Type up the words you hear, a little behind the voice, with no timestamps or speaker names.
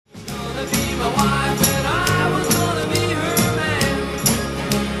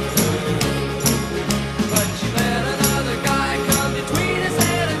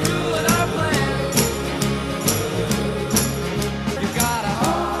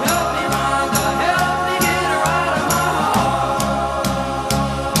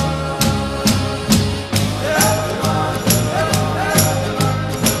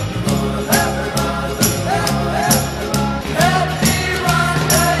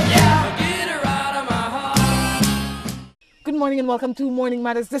morning and welcome to Morning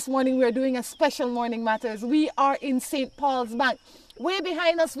Matters. This morning we are doing a special Morning Matters. We are in St. Paul's Bank. Way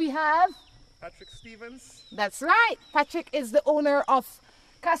behind us we have... Patrick Stevens. That's right. Patrick is the owner of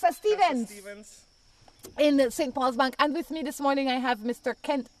Casa Stevens in St. Paul's Bank. And with me this morning I have Mr.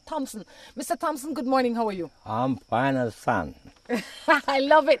 Kent Thompson. Mr. Thompson, good morning. How are you? I'm fine as sun. I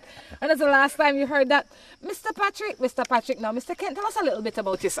love it. And that's the last time you heard that. Mr. Patrick, now Mr. Kent, tell us a little bit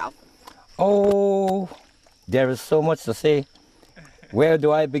about yourself. Oh, there is so much to say. Where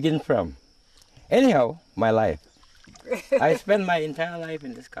do I begin from? Anyhow, my life. I spent my entire life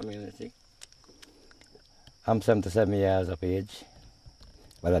in this community. I'm 77 years of age,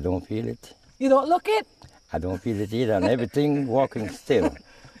 but I don't feel it. You don't look it? I don't feel it either, and everything walking still.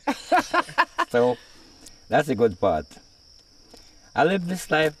 So, that's a good part. I lived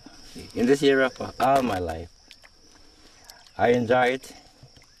this life in this era for all my life. I enjoy it.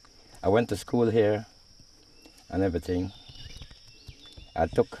 I went to school here and everything. I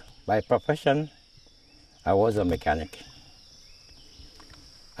took, by profession, I was a mechanic.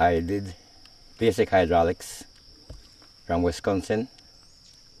 I did basic hydraulics from Wisconsin,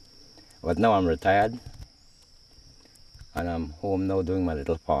 but now I'm retired and I'm home now doing my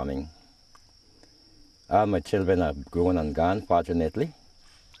little farming. All my children are grown and gone, fortunately.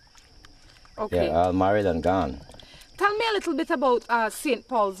 Okay. They're all married and gone. Tell me a little bit about St.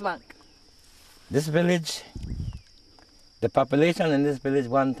 Paul's Bank. This village, the population in this village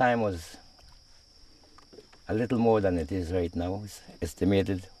one time was a little more than it is right now. It's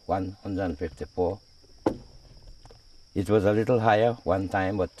estimated 154. It was a little higher one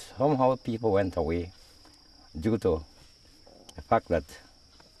time, but somehow people went away due to the fact that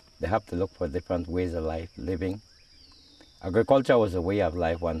they have to look for different ways of life, living. Agriculture was a way of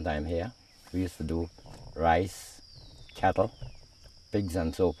life one time here. We used to do rice, cattle, pigs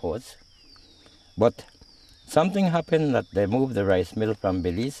and so forth. But something happened that they moved the rice mill from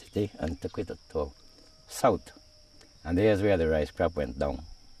Belize City and took it to south. And there's where the rice crop went down.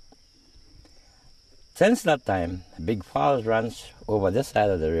 Since that time, Big Falls Ranch over this side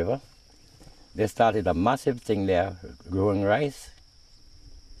of the river, they started a massive thing there, growing rice.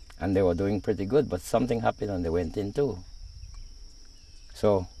 And they were doing pretty good, but something happened and they went in too.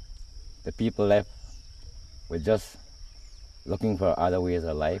 So the people left with just looking for other ways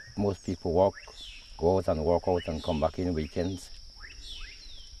of life. Most people go out and come back in weekends.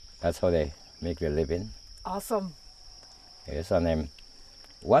 That's how they make their living. Awesome. Yes, and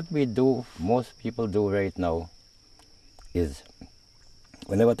what we do, most people do right now, is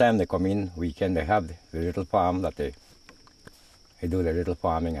whenever time they come in weekend, they have the little farm that they do the little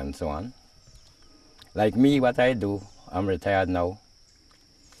farming and so on. Like me, what I do, I'm retired now.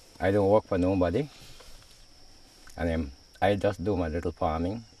 I don't work for nobody. And I just do my little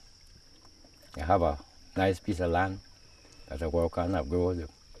farming. I have a nice piece of land that I work on. I grow the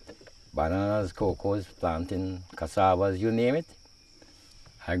bananas, cocos, planting, cassavas, you name it.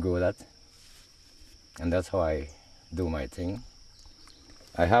 I grow that. And that's how I do my thing.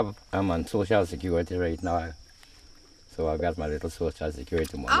 I'm on Social Security right now. So I got my little Social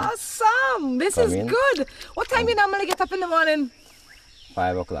Security money. Awesome! This is good. What time you normally get up in the morning?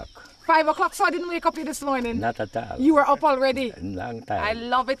 5 o'clock. 5 o'clock, so I didn't wake up you this morning. Not at all. You were up already. Long time. I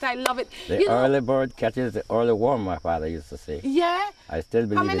love it, I love it. The early bird catches the early worm, my father used to say. Yeah? I still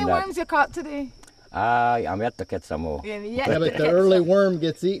believe in that. How many worms you caught today? I'm yet to catch some more. Yeah, but the early worm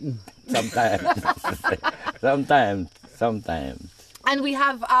gets eaten. Sometimes. Sometimes. And we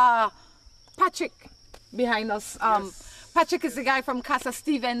have Patrick behind us. Yes. Patrick is the guy from Casa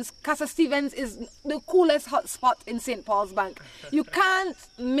Stevens. Casa Stevens is the coolest hot spot in St. Paul's Bank. You can't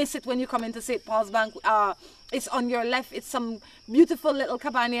miss it when you come into St. Paul's Bank. It's on your left. It's some beautiful little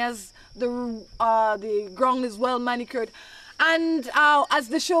cabanas. The ground is well manicured. And as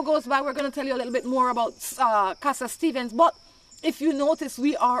the show goes by, we're going to tell you a little bit more about Casa Stevens. But if you notice,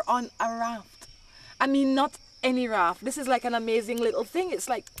 we are on a raft. I mean, not any raft. This is like an amazing little thing. It's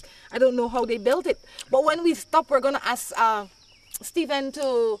like, I don't know how they built it. But when we stop, we're going to ask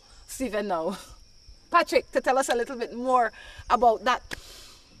Patrick, to tell us a little bit more about that.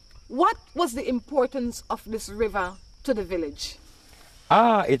 What was the importance of this river to the village?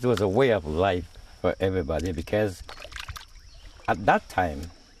 It was a way of life for everybody, because at that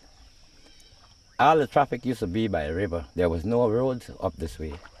time, all the traffic used to be by a river. There was no roads up this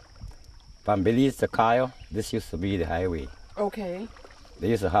way. From Belize to Cayo, this used to be the highway. Okay. They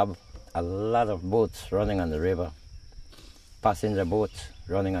used to have a lot of boats running on the river, passenger boats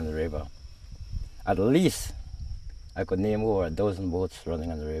running on the river. At least, I could name over 12 boats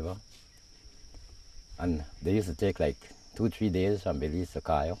running on the river. And they used to take like 2-3 days from Belize to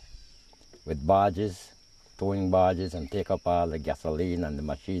Cayo with barges, towing barges and take up all the gasoline and the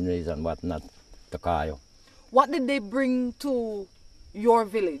machineries and whatnot to Cayo. What did they bring to your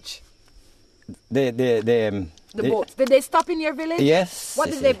village? The Boats. Did they stop in your village? Yes. What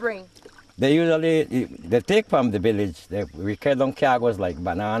did they bring? They usually, they take from the village, we carry down cargoes like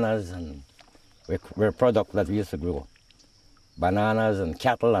bananas and we're product that we used to grow. Bananas and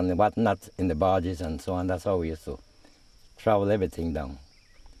cattle and whatnot in the barges and so on. That's how we used to travel everything down.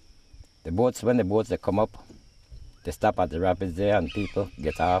 The boats, when the boats they come up, they stop at the rapids there and people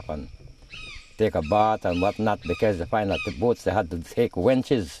get off and take a bath and whatnot because they find that the boats they had to take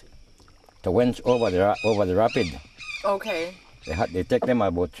winches to winch over the rapid. Okay. They take them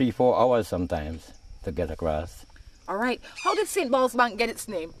about 3-4 hours sometimes to get across. All right. How did St. Paul's Bank get its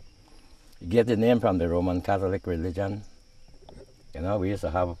name? You get the name from the Roman Catholic religion. You know, we used to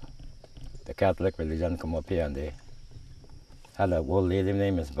have the Catholic religion come up here and they had an old lady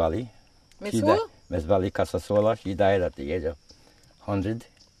named Miss Valley. Miss who? Miss Valley Casasola. She died at the age of 100.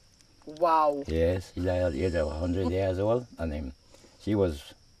 Wow. Yes, she died at the age of 100 years old. And she was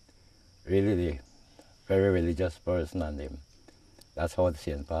really the very religious person and that's how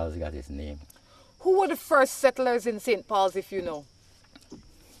St. Paul's got his name. Who were the first settlers in St. Paul's, if you know?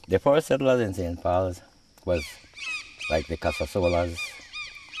 The first settlers in St. Paul's was like the Casasolas,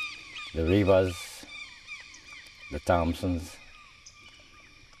 the Rivers, the Thompsons,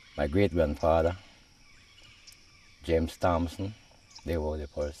 my great-grandfather, James Thompson. They were the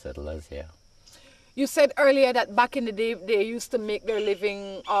first settlers here. You said earlier that back in the day they used to make their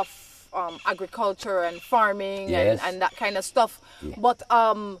living off agriculture and farming yes. and that kind of stuff. Yeah. But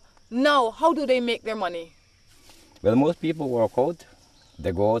now, how do they make their money? Well, most people work out.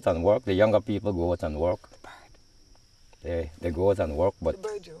 They go out and work. The younger people go out and work. They go out and work, but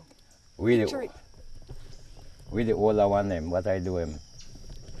we the older one, what I do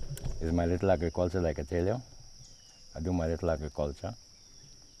is my little agriculture, like I tell you. I do my little agriculture,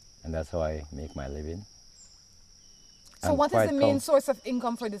 and that's how I make my living. So And what is quite the main source of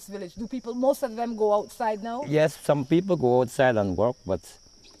income for this village? Do people, most of them go outside now? Yes, some people go outside and work, but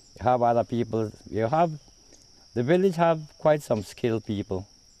you have other people. The village have quite some skilled people,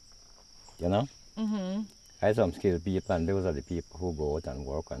 you know? Mm-hmm. I have some skilled people, and those are the people who go out and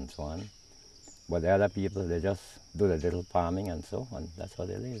work and so on. But the other people, they just do the little farming and so on. That's how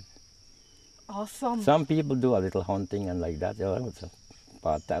they live. Awesome. Some people do a little hunting and like that. You know, it's a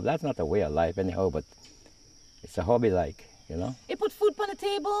part-time. That's not a way of life anyhow, but it's a hobby like, you know. You put food on the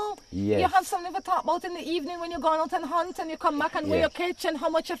table. Yes. You have something to talk about in the evening when you're going out and hunt and you come back and where you catch and how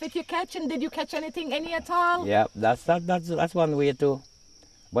much of it you catch and did you catch any at all? Yeah, that's one way too.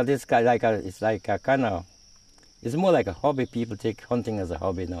 But it's like a kind of, it's more like a hobby. People take hunting as a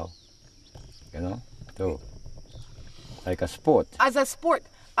hobby now, you know, so like a sport. As a sport,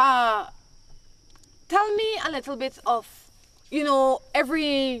 tell me a little bit of, you know,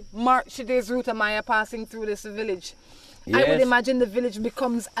 every March there's Ruta Maya passing through this village. Yes. I would imagine the village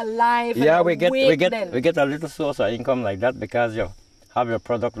becomes alive. Yeah, and we get then. a little source of income like that because you have your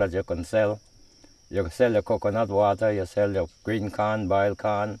product that you can sell. You sell your coconut water, you sell your green corn, boiled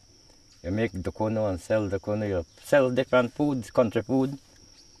corn. You make dukuno and sell dukuno. You sell different foods, country food,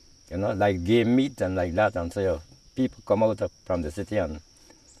 you know, like game meat and like that. And so people come out from the city and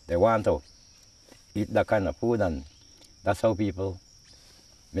they want to eat that kind of food, and that's how people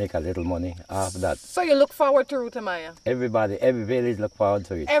make a little money after that. So you look forward to Ruta Maya? Every village look forward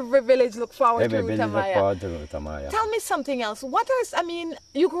to it. Every village look forward to Ruta Every village Maya. look forward to Ruta Maya. Tell me something else.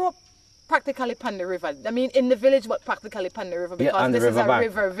 You grew up practically upon the river. I mean, in the village, but practically upon the river because this is a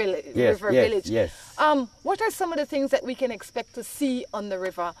river village. Yes. What are some of the things that we can expect to see on the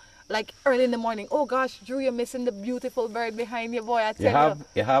river? Like early in the morning. Oh gosh, Drew, you're missing the beautiful bird behind you, boy. I tell you.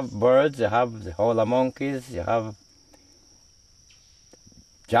 You have birds. You have the howler monkeys. You have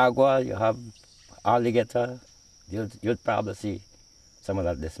jaguar. You have alligator. You'll probably see some of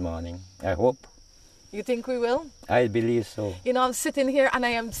that this morning. I hope. You think we will? I believe so. You know, I'm sitting here and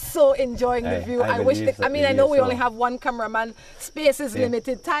I am so enjoying the view. I know we only have one cameraman. Space is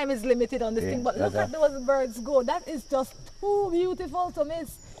limited. Time is limited on this thing. But look at those birds go. That is just too beautiful to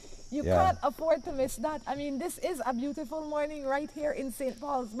miss. You can't afford to miss that. I mean, this is a beautiful morning right here in St.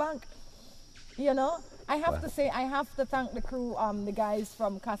 Paul's Bank. You know, I have to say, I have to thank the crew, the guys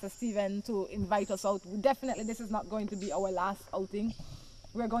from Casa Steven to invite us out. Definitely, this is not going to be our last outing.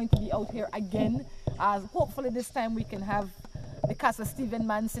 We're going to be out here again. Hopefully this time we can have the Casa Steven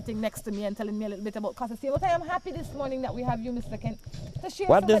man sitting next to me and telling me a little bit about Casa Steven. But I am happy this morning that we have you, Mr. Kent, to share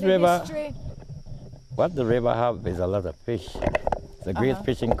some of the history. What the river have is a lot of fish. It's a great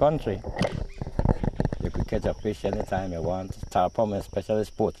fishing country. You could catch a fish anytime you want. Tarpon, especially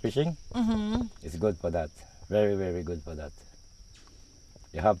sport fishing. It's good for that. Very, very good for that.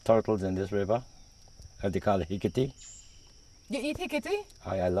 You have turtles in this river. What they call it, hikiti. You eat hikiti?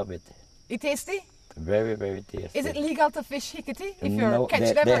 I love it. It tasty? Very, very tasty. Is it legal to fish hikiti? If No, you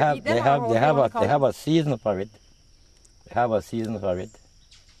catch them or eat them? they have a season for it. They have a season for it.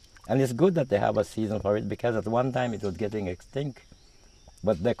 And it's good that they have a season for it because at one time it was getting extinct.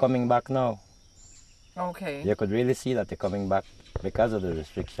 But they're coming back now. Okay. You could really see that they're coming back because of the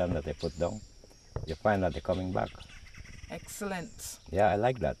restriction that they put down. You find that they're coming back. Excellent. Yeah, I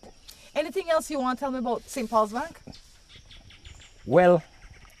like that. Anything else you want to tell me about St. Paul's Bank? Well,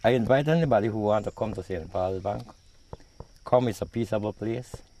 I invite anybody who wants to come to St. Paul's Bank. Come, it's a peaceable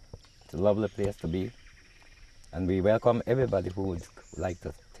place. It's a lovely place to be. And we welcome everybody who would like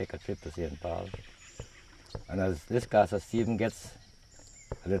to take a trip to St. Paul. And as this Casa Stephen gets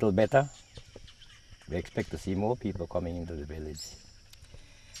a little better, we expect to see more people coming into the village.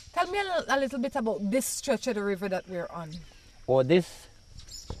 Tell me a little bit about this stretch of the river that we're on. Oh, this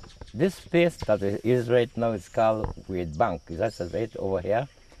place that it is right now is called Wade Bank. That's right over here.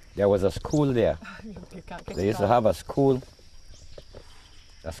 There was a school there. They used to have a school.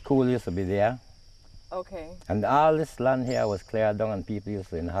 The school used to be there. Okay. And all this land here was cleared down and people used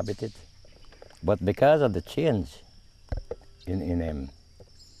to inhabit it. But because of the change in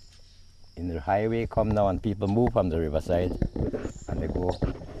the highway come now and people move from the riverside and they go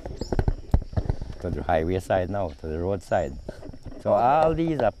to the highway side now, to the road side. So all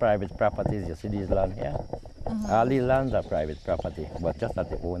these are private properties. You see these land here? All these lands are private property, but just that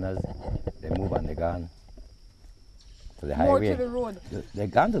the owners, they move and they're gone to the highway. More to the road. They're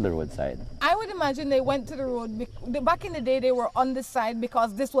gone to the roadside. I would imagine they went to the road. Back in the day, they were on this side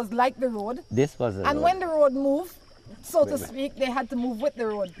because this was like the road. This was the And road. when the road moved, so to speak, they had to move with the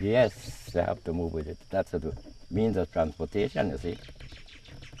road. Yes, they have to move with it. That's the means of transportation, you see.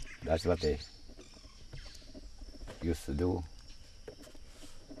 That's what they used to do.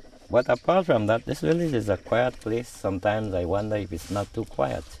 But apart from that, this village is a quiet place. Sometimes I wonder if it's not too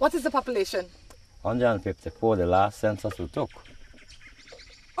quiet. What is the population? 154, the last census we took,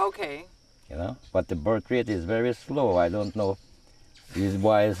 Okay. you know. But the birth rate is very slow. I don't know. These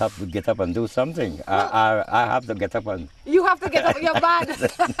boys have to get up and do something. I have to get up and... You have to get up, you're bad.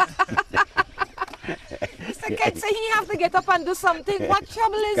 Mr. Kent say he have to get up and do something. What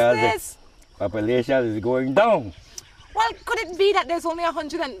trouble is this? The population is going down. Well, could it be that there's only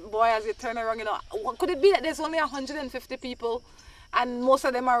 100 and, boy, as you turn around, you know, could it be that there's only 150 people and most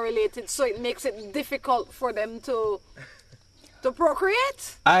of them are related, so it makes it difficult for them to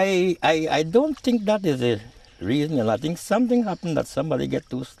procreate? I don't think that is a reason. I think something happened that somebody get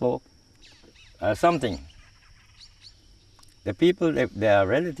too slow. Something. The people, they are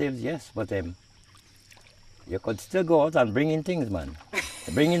relatives, yes, but you could still go out and bring in things, man.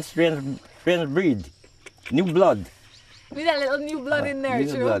 Bring in strange breed, new blood. With a little new blood in there, new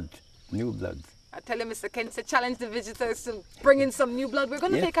true? blood, new blood. I tell you, Mr. Kent, to challenge the visitors to bring in some new blood. We're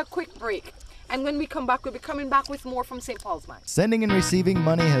going to take a quick break. And when we come back, we'll be coming back with more from St. Paul's Bank. Sending and receiving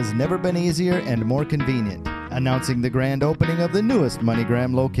money has never been easier and more convenient. Announcing the grand opening of the newest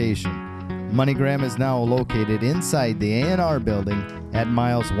MoneyGram location. MoneyGram is now located inside the A&R building at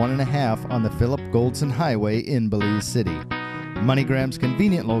miles 1.5 on the Philip Goldson Highway in Belize City. MoneyGram's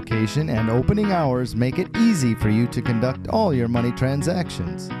convenient location and opening hours make it easy for you to conduct all your money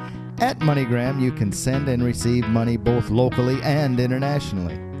transactions. At MoneyGram, you can send and receive money both locally and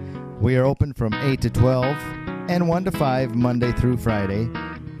internationally. We are open from 8 to 12 and 1 to 5 Monday through Friday,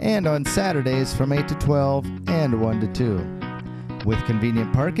 and on Saturdays from 8 to 12 and 1 to 2. With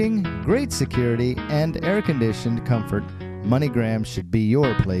convenient parking, great security, and air-conditioned comfort, MoneyGram should be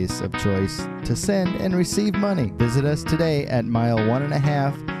your place of choice to send and receive money. Visit us today at mile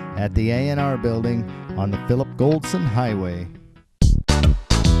 1.5 at the A&R building on the Philip Goldson Highway.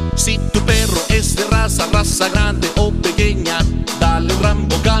 Si tu perro es de raza grande o pequeña, dale un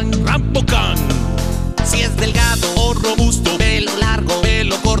Rambocán, Rambocán. Si es delgado o robusto, pelo largo,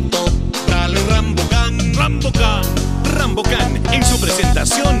 pelo corto, dale un Rambocán, Rambocán. Rambocán en su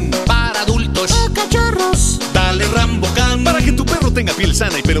presentación para adultos o cachorros. Dale Rambocán para que tu perro tenga piel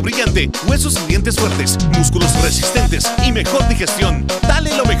sana y pelo brillante, huesos y dientes fuertes, músculos resistentes y mejor digestión.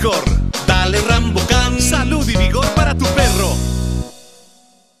 Dale lo mejor. Dale Rambocán. Salud y vigor para tu perro.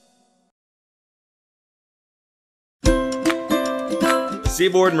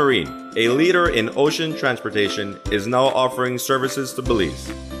 Seaboard Marine, a leader in ocean transportation, is now offering services to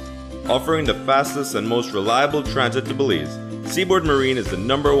Belize. Offering the fastest and most reliable transit to Belize, Seaboard Marine is the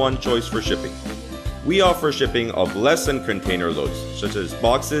 #1 choice for shipping. We offer shipping of less than container loads, such as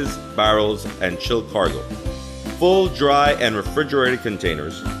boxes, barrels, and chilled cargo, full, dry, and refrigerated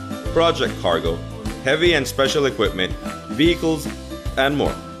containers, project cargo, heavy and special equipment, vehicles, and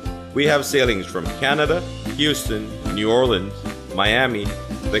more. We have sailings from Canada, Houston, New Orleans, Miami,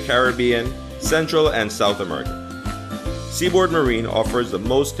 the Caribbean, Central and South America. Seaboard Marine offers the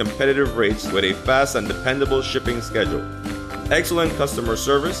most competitive rates with a fast and dependable shipping schedule, excellent customer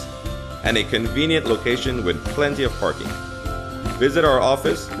service, and a convenient location with plenty of parking. Visit our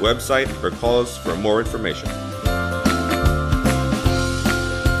office, website, or call us for more information.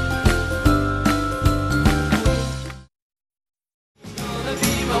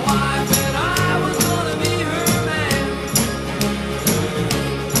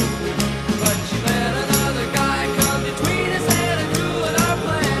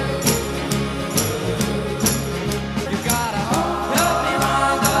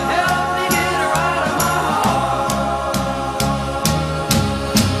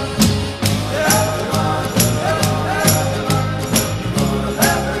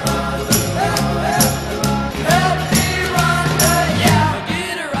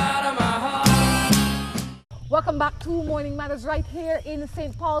 Welcome back to Morning Matters right here in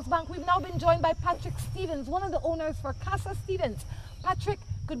St. Paul's Bank. We've now been joined by Patrick Stevens, one of the owners for Casa Stevens. Patrick,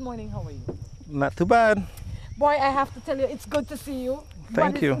 good morning. How are you? Not too bad. Boy, I have to tell you, it's good to see you.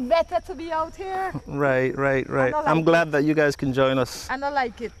 Thank you. It's better to be out here. Right. Like I'm glad that you guys can join us. And I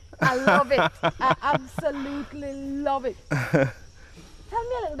like it. I love it. I absolutely love it. Tell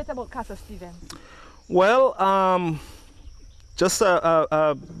me a little bit about Casa Stevens. Well, just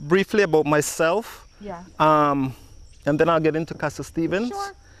briefly about myself. Yeah. And then I'll get into Casa Stevens.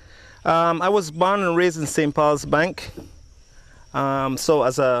 Sure. I was born and raised in St. Paul's Bank. So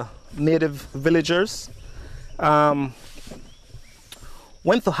as a native villagers, went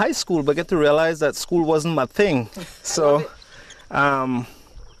to high school, but get to realize that school wasn't my thing. So I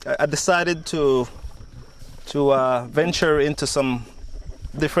decided to venture into some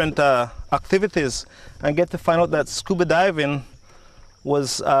different activities and get to find out that scuba diving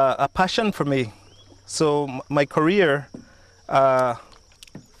was a passion for me. So my career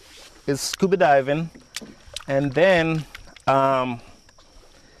is scuba diving, and then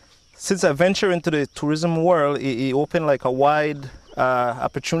since I ventured into the tourism world, it opened like a wide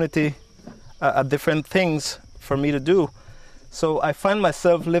opportunity at different things for me to do. So I find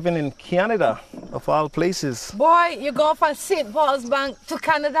myself living in Canada, of all places. Boy, you go from St. Paul's Bank to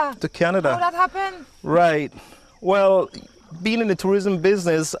Canada. To Canada. How that happened? Right. Well, being in the tourism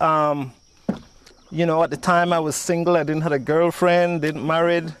business, you know, at the time I was single. I didn't have a girlfriend, didn't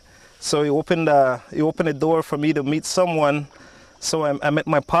married. So it opened a door for me to meet someone. So I met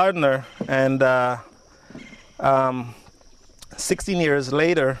my partner, and 16 years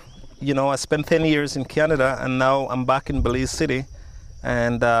later, you know, I spent 10 years in Canada, and now I'm back in Belize City,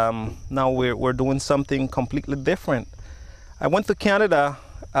 and now we're doing something completely different. I went to Canada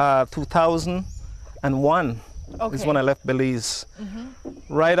 2001 is when I left Belize,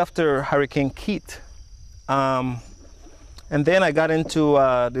 right after Hurricane Keith. And then I got into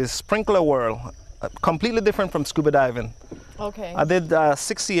the sprinkler world, completely different from scuba diving. Okay. I did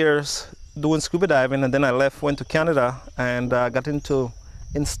 6 years doing scuba diving, and then I left, went to Canada, and got into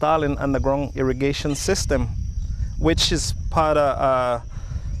installing underground irrigation system, which is part of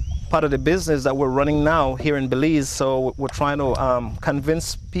the business that we're running now here in Belize. So we're trying to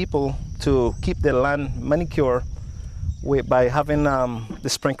convince people to keep their land manicured by having the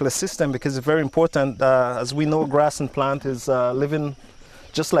sprinkler system, because it's very important. As we know, grass and plant is living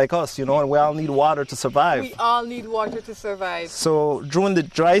just like us, you know, and we all need water to survive. We all need water to survive. So during the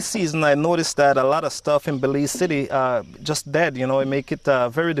dry season, I noticed that a lot of stuff in Belize City just dead, you know. It make it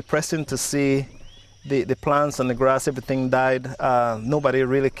very depressing to see the plants and the grass, everything died. Nobody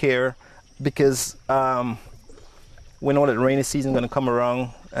really care, because we know that rainy season is going to come around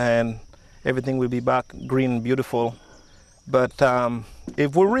and everything will be back green and beautiful. But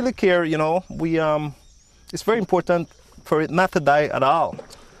if we really care, you know, it's very important for it not to die at all.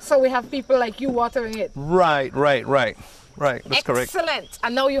 So we have people like you watering it. Right. That's correct. Excellent.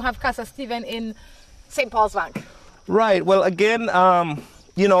 And now you have Casa Stevens in St. Paul's Bank. Right. Well, again,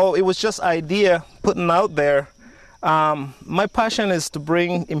 you know, it was just idea putting out there. My passion is to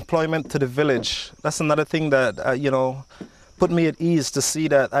bring employment to the village. That's another thing that, you know, put me at ease, to see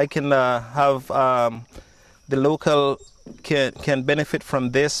that I can have the local can benefit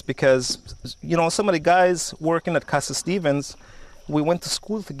from this, because, you know, some of the guys working at Casa Stevens, we went to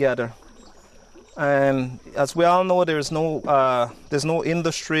school together. And as we all know, there's no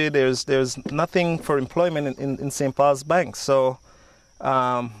industry, there's nothing for employment in St. Paul's Bank. So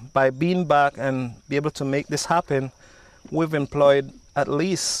by being back and be able to make this happen, we've employed at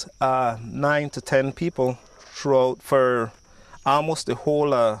least 9 to 10 people throughout for almost the whole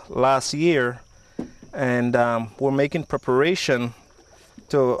last year. and we're making preparation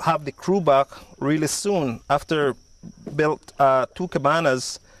to have the crew back really soon. After built 2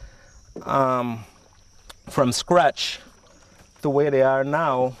 cabanas from scratch the way they are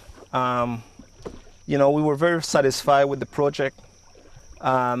now, you know, we were very satisfied with the project.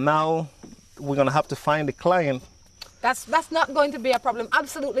 Now we're going to have to find a client. That's not going to be a problem.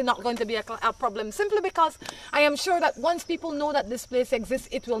 Absolutely not going to be a problem. Simply because I am sure that once people know that this place exists,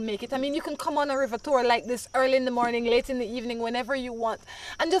 it will make it. I mean, you can come on a river tour like this early in the morning, late in the evening, whenever you want,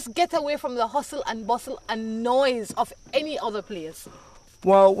 and just get away from the hustle and bustle and noise of any other place.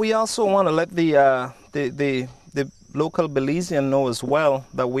 Well, we also want to let the local Belizean know as well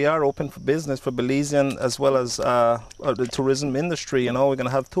that we are open for business for Belizean as well as the tourism industry. You know, we're going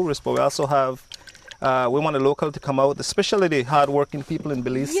to have tourists, but we also have. We want the local to come out, especially the hard-working people in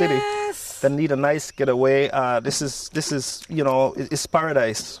Belize City that need a nice getaway. This is, you know, it's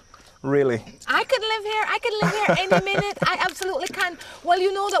paradise, really. I could live here. I could live here any minute. I absolutely can. Well,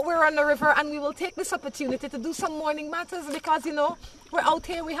 you know that we're on the river, and we will take this opportunity to do some morning matters because, you know, we're out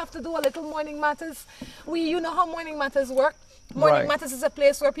here. We have to do a little morning matters. You know how morning matters work. Morning Matters is a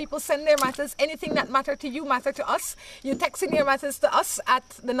place where people send their matters. Anything that matter to you matter to us. You text in your matters to us at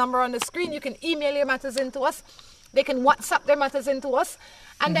the number on the screen. You can email your matters into us. They can WhatsApp their matters into us.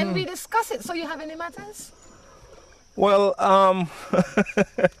 And then we discuss it. So you have any matters? Well, let's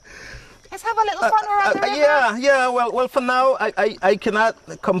have a little fun around the river. Yeah. Well, for now, I cannot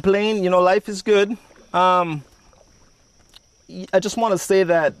complain. You know, life is good. I just want to say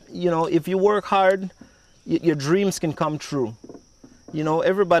that, you know, if you work hard, your dreams can come true. You know,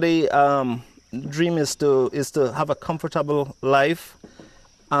 everybody dream is to have a comfortable life,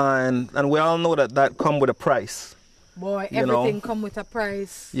 and we all know that come with a price. Boy, everything come with a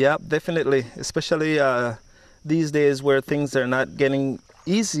price. Yeah, definitely. Especially these days where things are not getting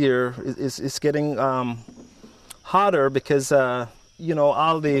easier, it's getting harder because you know,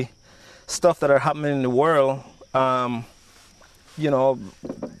 all the stuff that are happening in the world. You know,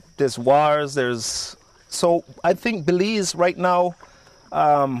 there's wars. So I think Belize right now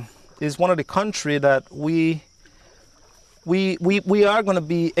is one of the country that we are going to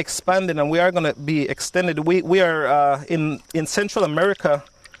be expanding and we are going to be extended. We are in Central America.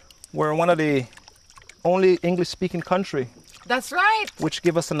 We're one of the only English-speaking country. That's right. Which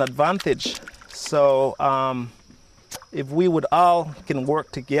give us an advantage. So if we would all can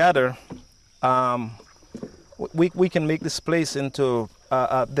work together, we can make this place into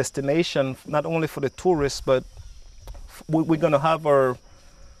a destination, not only for the tourists, but we're going to have our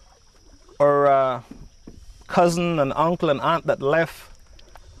cousin and uncle and aunt that left,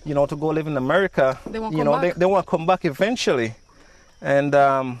 you know, to go live in America. They won't come back. They want to come back eventually, and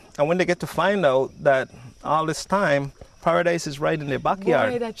when they get to find out that all this time paradise is right in their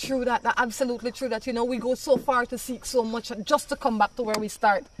backyard. Boy, that's true. That's absolutely true. That, you know, we go so far to seek so much just to come back to where we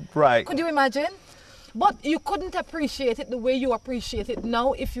start. Right. Could you imagine? But you couldn't appreciate it the way you appreciate it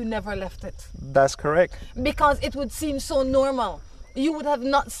now if you never left it. That's correct. Because it would seem so normal. You would have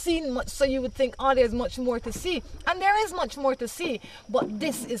not seen much, so you would think, oh, there's much more to see. And there is much more to see, but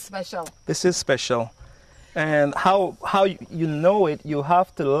this is special. This is special. And how you know it, you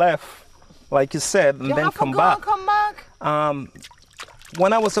have to left, like you said, and then come back. Come back.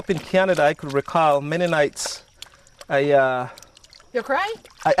 When I was up in Canada, I could recall many nights You cry?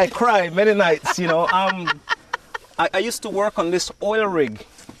 I cry many nights, you know. I used to work on this oil rig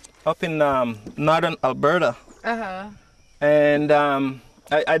up in northern Alberta. And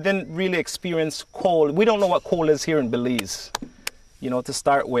I didn't really experience cold. We don't know what cold is here in Belize, you know, to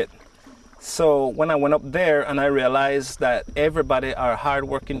start with. So when I went up there and I realized that everybody are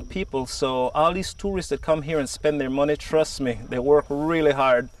hardworking people. So all these tourists that come here and spend their money, trust me, they work really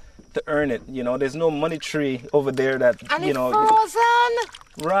hard to earn it. You know, there's no money tree over there that, and you know. Frozen.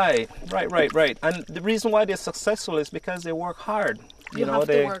 Right. And the reason why they're successful is because they work hard. You have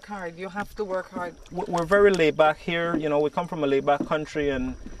to work hard. You have to work hard. We're very laid back here. You know, we come from a laid back country,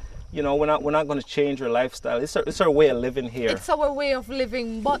 and you know, we're not going to change our lifestyle. It's our way of living here. It's our way of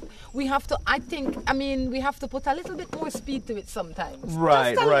living, but we have to. We have to put a little bit more speed to it sometimes.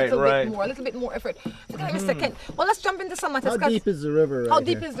 Right. A little bit more effort. Okay, Mr. Kent. Well, let's jump into some matters. How deep is the river? How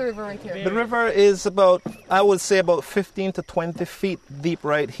deep is the river right here? The river is about, I would say, about 15 to 20 feet deep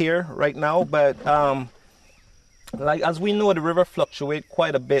right here, right now. But like as we know, the river fluctuates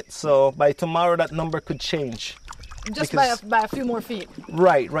quite a bit. So by tomorrow, that number could change. Just by a few more feet.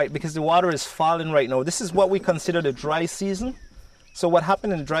 Right, because the water is falling right now. This is what we consider the dry season. So what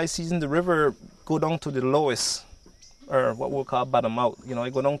happened in the dry season, the river go down to the lowest, or what we'll call bottom out. You know,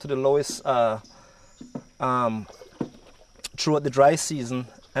 it go down to the lowest throughout the dry season.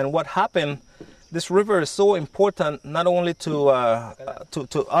 And what happened this river is so important not only to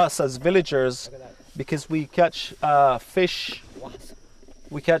us as villagers, because we catch fish.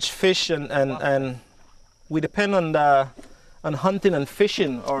 We catch fish and we depend on hunting and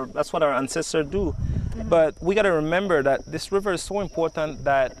fishing, or that's what our ancestors do. But we got to remember that this river is so important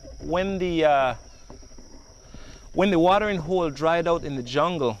that when the watering hole dried out in the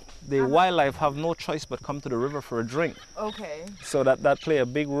jungle, the wildlife have no choice but come to the river for a drink. Okay. So that play a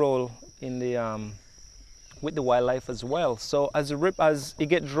big role in the with the wildlife as well. So as it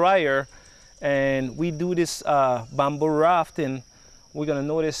get drier, and we do this bamboo rafting, we're gonna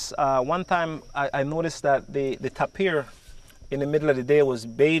notice. One time I noticed that the tapir in the middle of the day was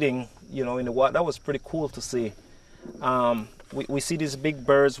bathing, in the water. That was pretty cool to see. We see these big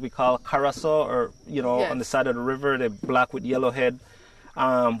birds we call carasso, or on the side of the river. They're black with yellow head.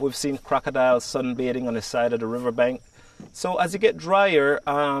 We've seen crocodiles sunbathing on the side of the riverbank. So as it get drier,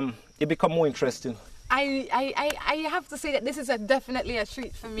 it become more interesting. I have to say that this is definitely a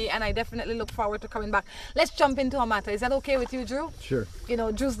treat for me, and I definitely look forward to coming back. Let's jump into a matter. Is that okay with you, Drew? Sure.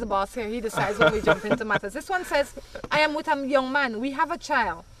 Drew's the boss here. He decides when we jump into matters. This one says, I am with a young man. We have a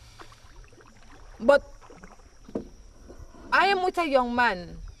child. But I am with a young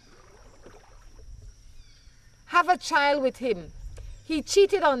man. Have a child with him. He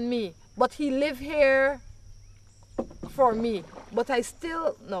cheated on me, but he live here for me. But I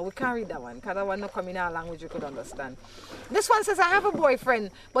still, no, we can't read that one, because that one not coming in our language you could understand. This one says, I have a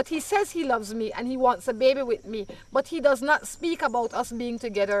boyfriend, but he says he loves me and he wants a baby with me, but he does not speak about us being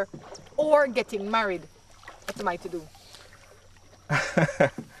together or getting married. What am I to do?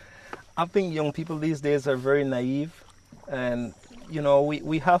 I think young people these days are very naive, and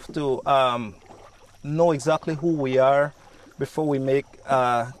we have to know exactly who we are before we make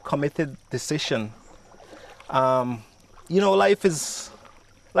a committed decision. Life is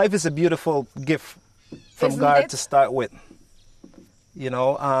a beautiful gift from God to start with.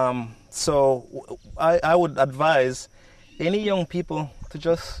 So I would advise any young people to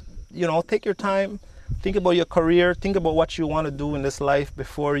just, take your time, think about your career, think about what you want to do in this life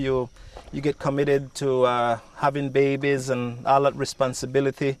before you get committed to having babies and all that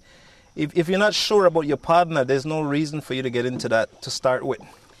responsibility. If you're not sure about your partner, there's no reason for you to get into that to start with.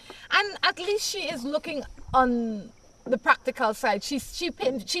 And at least she is looking on the practical side. She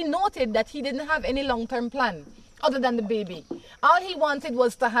noted that he didn't have any long-term plan other than the baby. All he wanted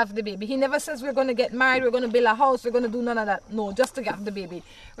was to have the baby. He never says we're going to get married, we're going to build a house, we're going to do none of that. No, just to have the baby.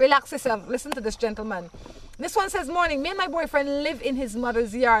 Relax yourself. Listen to this gentleman. This one says, morning, me and my boyfriend live in his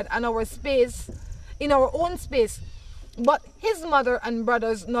mother's yard and in our own space. But his mother and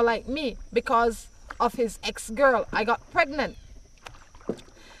brothers not like me because of his ex-girl. I got pregnant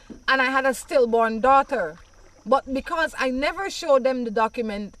and I had a stillborn daughter. But because I never showed them the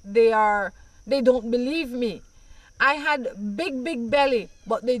document, they don't believe me. I had big belly,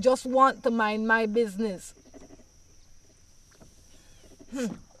 but they just want to mind my business.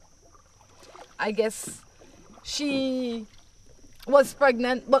 I guess she was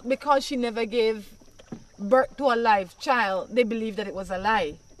pregnant, but because she never gave birth to a live child, they believe that it was a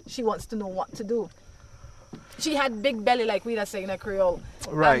lie. She wants to know what to do. She had big belly, like we are saying in Creole.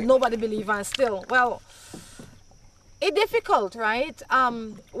 Right. And nobody believe her still. Well, it's difficult, right?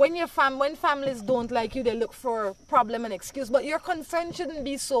 When families don't like you, they look for problem and excuse. But your concern shouldn't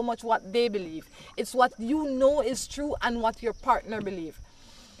be so much what they believe. It's what you know is true and what your partner believes.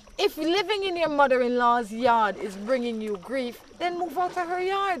 If living in your mother-in-law's yard is bringing you grief, then move out of her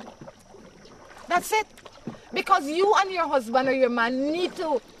yard. That's it. Because you and your husband or your man need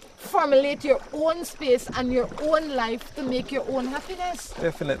to formulate your own space and your own life to make your own happiness.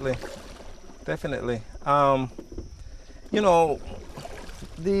 Definitely.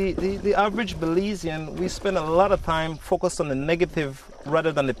 The average Belizean, we spend a lot of time focused on the negative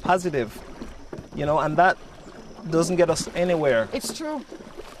rather than the positive, and that doesn't get us anywhere. It's true.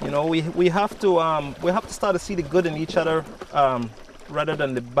 We have to start to see the good in each other rather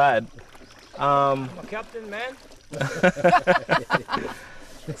than the bad. I'm a captain, man.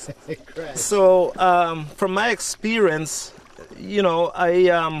 So from my experience,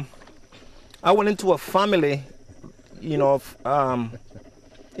 I went into a family, in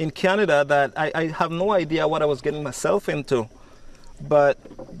Canada that I have no idea what I was getting myself into. But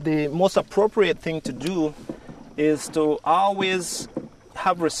the most appropriate thing to do is to always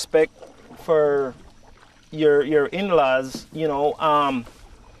have respect for your in-laws. You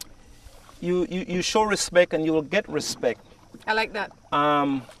show respect and you will get respect. I like that.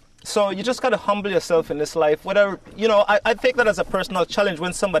 So you just gotta humble yourself in this life. Whatever, I take that as a personal challenge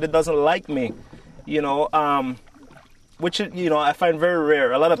when somebody doesn't like me. which you know I find very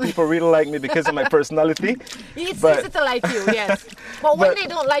rare. A lot of people really like me because of my personality. It's easy to like you, yes. But when they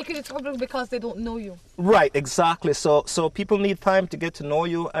don't like you, it's probably because they don't know you. Right, exactly. So people need time to get to know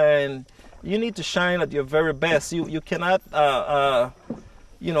you, and you need to shine at your very best. You cannot,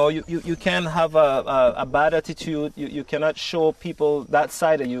 you know, you can't have a bad attitude. You cannot show people that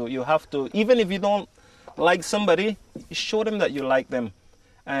side of you. You have to, even if you don't like somebody, show them that you like them.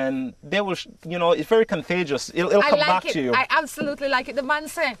 And they will, you know, it's very contagious. It'll come back to you. I absolutely like it. The man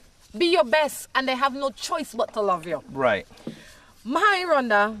said, be your best, and they have no choice but to love you. Right. My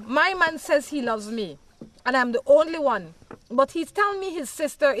Rhonda, my man says he loves me, and I'm the only one. But he's telling me his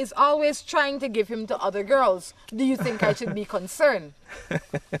sister is always trying to give him to other girls. Do you think I should be concerned?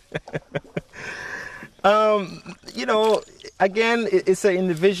 You know, again, it's an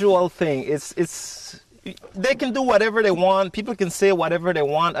individual thing. They can do whatever they want. People can say whatever they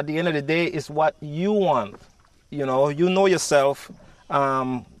want. At the end of the day, it's what you want. You know yourself.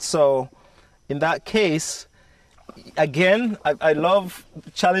 So in that case, again, I love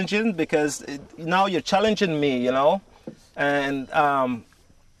challenging because now you're challenging me, you know. And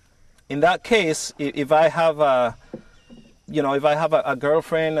in that case, if I have a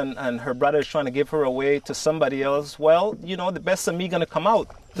girlfriend and her brother is trying to give her away to somebody else, well, you know, the best of me gonna come out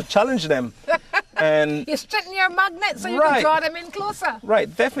to challenge them. And you straighten your magnet so you can draw them in closer. Right,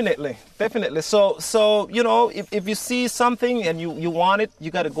 definitely. So you know, if you see something and you want it,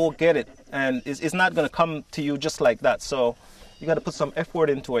 you got to go get it, and it's not going to come to you just like that. So you got to put some effort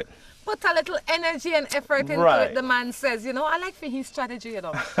into it. Put a little energy and effort into it. The man says, you know, I like for his strategy. You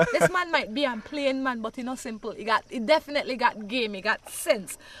know, this man might be a plain man, but he not simple. He definitely got game. He got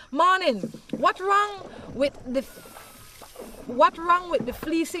sense. Morning. What wrong with the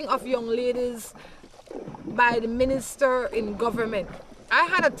fleecing of young ladies by the minister in government? I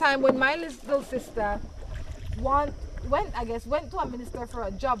had a time when my little sister went to a minister for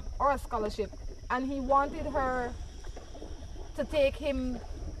a job or a scholarship, and he wanted to take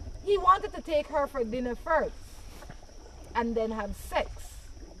her for dinner first and then have sex.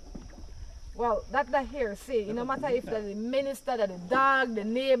 Well, that's the hearsay. No matter if that's the minister, the dog, the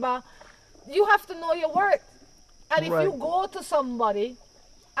neighbor, you have to know your worth. And if you go to somebody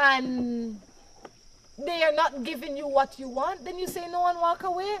and they are not giving you what you want, then you say no and walk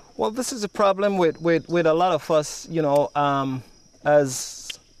away. Well, this is a problem with a lot of us, you know, as,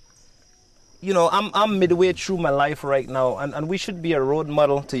 you know, I'm midway through my life right now, and we should be a role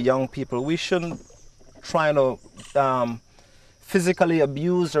model to young people. We shouldn't try to physically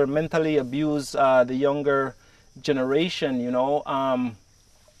abuse or mentally abuse the younger generation, you know.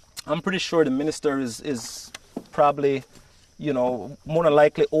 I'm pretty sure the minister is probably, you know, more than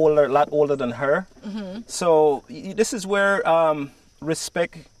likely a lot older than her. Mm-hmm. So this is where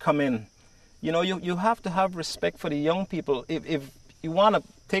respect come in. You know, you have to have respect for the young people. If you want to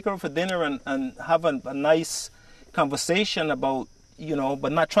take her for dinner and have a nice conversation about, you know,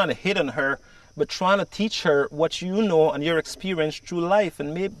 but not trying to hit on her, but trying to teach her what you know and your experience through life,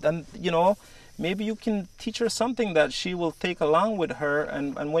 and maybe you can teach her something that she will take along with her,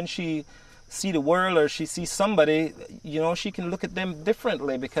 and when she see the world or she sees somebody, you know, she can look at them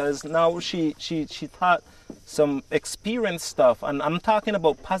differently because now she taught some experience stuff, and I'm talking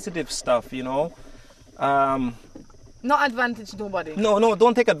about positive stuff, you know. Not advantage nobody. No,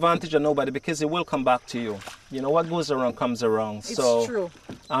 don't take advantage of nobody because it will come back to you. You know, what goes around comes around. It's true.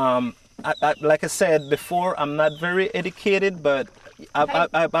 Like I said before, I'm not very educated, but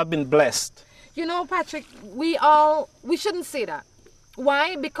I've been blessed. You know, Patrick, we shouldn't say that.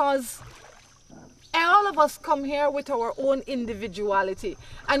 Why? Because all of us come here with our own individuality,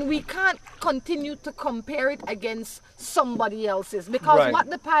 and we can't continue to compare it against somebody else's, because what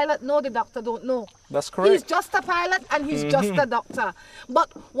the pilot know, the doctor don't know. That's correct. He's just a pilot and he's just a doctor.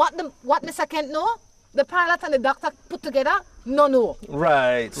 But what Mr. Kent know, the pilot and the doctor put together, no.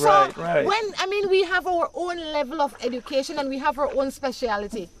 Right. We have our own level of education and we have our own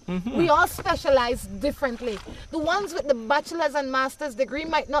speciality. Mm-hmm. We all specialize differently. The ones with the bachelor's and master's degree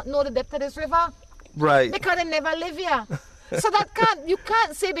might not know the depth of this river. Right. Because they never live here. So you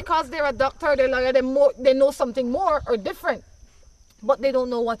can't say because they're a doctor or they're a lawyer, they know something more or different. But they don't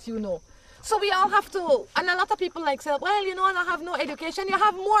know what you know. So we all have to, and a lot of people like say, well, you know, I don't have no education. You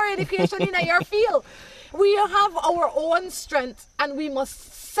have more education in your field. We have our own strength and we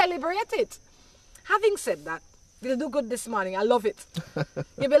must celebrate it. Having said that, you do good this morning. I love it.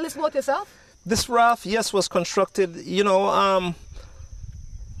 You build this boat yourself? This raft, yes, was constructed, you know,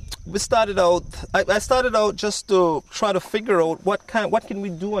 we started out, I started out just to try to figure out what can we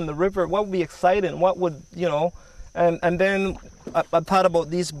do on the river, what would be exciting, what would, you know, and then I thought about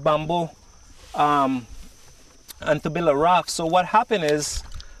these bamboo and to build a raft. So what happened is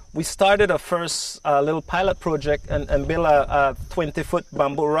we started a first little pilot project and built a 20-foot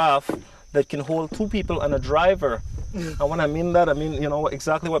bamboo raft that can hold 2 people and a driver. And when I mean that, I mean, you know,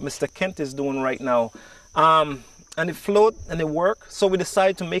 exactly what Mr. Kent is doing right now. And it float and it work. So we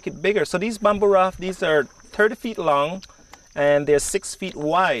decided to make it bigger. So these bamboo rafts, these are 30 feet long and they're 6 feet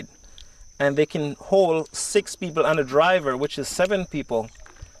wide. And they can hold 6 people and a driver, which is 7 people.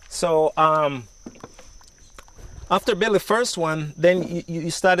 So after building the first one, then you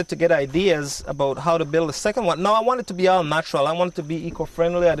started to get ideas about how to build the second one. Now I want it to be all natural. I want it to be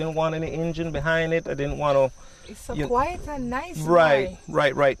eco-friendly. I didn't want any engine behind it. I didn't want to... It's so quiet and nice.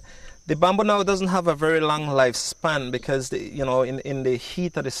 Right. The bamboo now doesn't have a very long lifespan because, you know, in the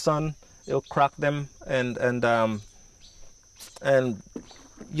heat of the sun, it'll crack them and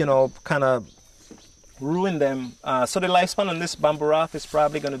you know, kind of ruin them. So the lifespan on this bamboo raft is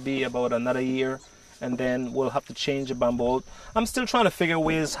probably going to be about another year, and then we'll have to change the bamboo out. I'm still trying to figure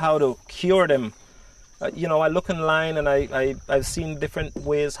ways how to cure them. You know, I look in line and I've seen different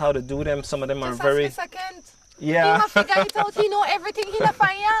ways how to do them. Some of them are very... Just a second. Yeah. He have figure it out. He know everything. He na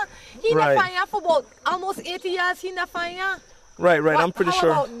fire. He Right. na fire for about almost 80 years. He na fire. Right. I'm pretty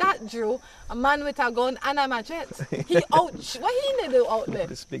sure. How about that, Drew? A man with a gun and a machete. He out. What he need do out there?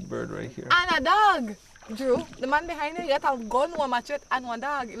 This big bird right here. And a dog. Drew, the man behind you, he got a gun, one machete, and one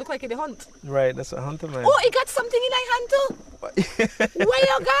dog. It look like he hunt. Right, that's a hunter man. Oh, he got something in his hand too. Where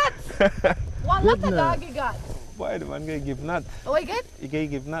you got? What lot of dog he got? Why the man gonna give nut? Oh, he get? He gonna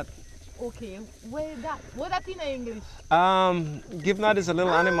give nut. Okay, where that? What that in English? Give nut is a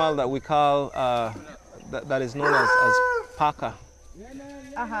little animal that we call that is known as paka.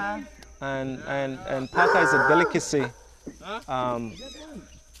 And paka is a delicacy.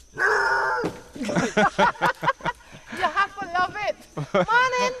 You have to love it.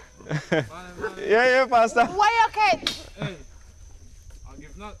 Morning. Yeah, Pastor. Where you catch? Hey, I'll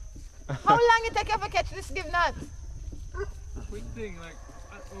give nut. How long it take you to catch this give nut? Quick thing, like,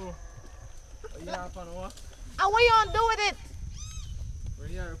 a year half an hour. And what you want to do with it? For a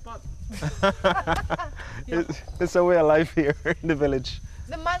year pot. It's a way of life here in the village.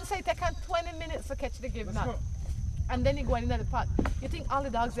 The man say it take 20 minutes to catch the give nut. And then he go into the pot. You think all the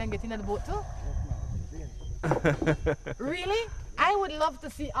dogs then get in the boat too? Really? I would love to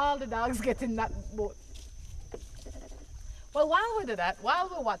see all the dogs get in that boat. Well, while we do that, while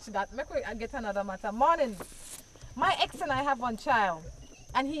we watch that, make we get another matter. Morning. My ex and I have one child,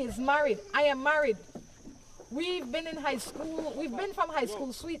 and he is married. I am married. We've been in high school. We've been from high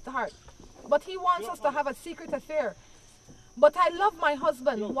school, sweetheart. But he wants us to have a secret affair. But I love my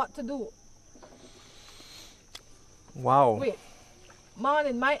husband. What to do? Wow. Wait.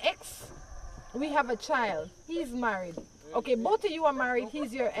 Morning. My ex, we have a child. He's married. Okay, both of you are married.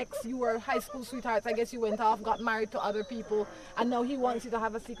 He's your ex. You were high school sweethearts. I guess you went off, got married to other people, and now he wants you to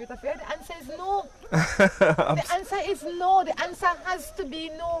have a secret affair. The answer is no. The answer is no. The answer has to be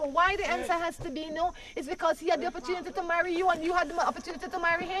no. Why the answer has to be no? It's because he had the opportunity to marry you and you had the opportunity to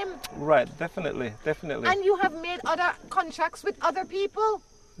marry him. Right, definitely. And you have made other contracts with other people.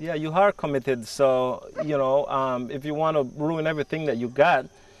 Yeah, you are committed. So, you know, if you want to ruin everything that you got,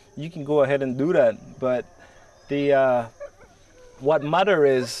 you can go ahead and do that. But what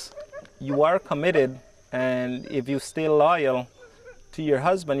matters is you are committed, and if you stay loyal to your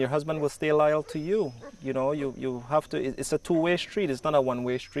husband will stay loyal to you. You know, you have to, it's a two-way street. It's not a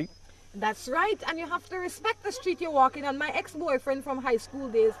one-way street. That's right, and you have to respect the street you're walking on. My ex-boyfriend from high school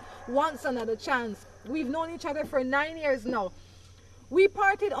days wants another chance. We've known each other for 9 years now. We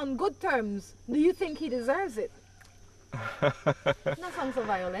parted on good terms. Do you think he deserves it? Not sound so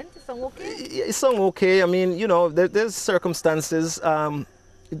violent. It sound okay? It sounds okay. I mean, you know, there's circumstances.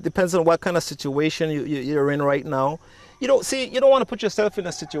 It depends on what kind of situation you're in right now. You don't want to put yourself in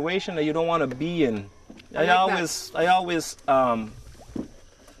a situation that you don't want to be in. I always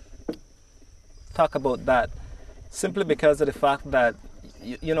talk about that, simply because of the fact that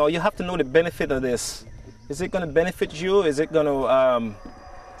you know, you have to know the benefit of this. Is it going to benefit you? Is it going to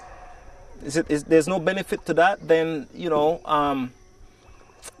Is there's no benefit to that, then, you know,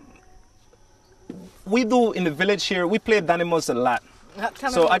 we do in the village here, we play Dynamos a lot.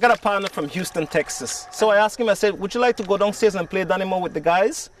 So I got a partner from Houston, Texas. So I asked him, I said, would you like to go downstairs and play Dynamo with the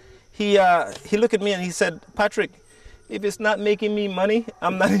guys? He looked at me and he said, Patrick, if it's not making me money,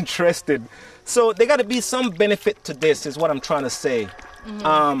 I'm not interested. So there got to be some benefit to this, is what I'm trying to say.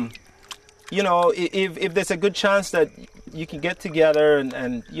 Mm-hmm. You know, if there's a good chance that you can get together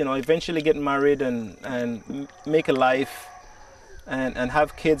and you know, eventually get married and make a life and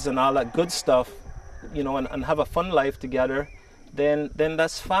have kids and all that good stuff, you know, and have a fun life together, then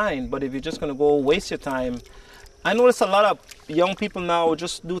that's fine. But if you're just going to go waste your time, I notice a lot of young people now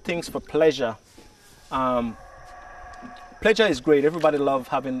just do things for pleasure. Pleasure is great. Everybody loves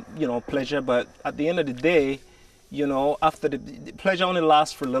having, pleasure, but at the end of the day, after the pleasure only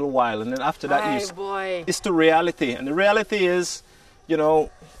lasts for a little while, and then after that, it's the reality. And the reality is,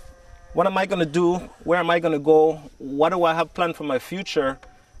 what am I going to do? Where am I going to go? What do I have planned for my future?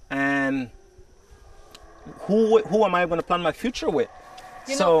 And who am I going to plan my future with?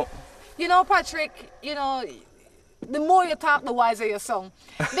 Patrick, the more you talk, the wiser you sound.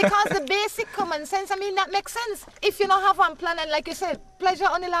 Because the basic common sense, that makes sense. If you don't have one plan, and like you said, pleasure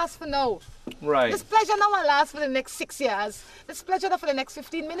only lasts for now. Right. This pleasure not will last for the next 6 years. This pleasure not for the next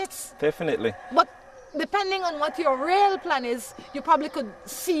 15 minutes. Definitely. But depending on what your real plan is, you probably could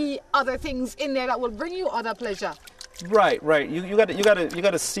see other things in there that will bring you other pleasure. Right. You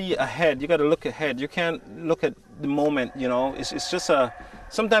gotta see ahead. You gotta look ahead. You can't look at the moment. It's just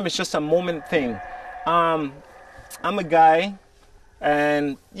sometimes it's just a moment thing. I'm a guy,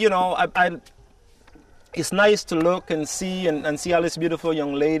 and it's nice to look and see and see all these beautiful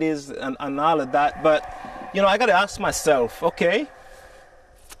young ladies and all of that. But I got to ask myself, okay,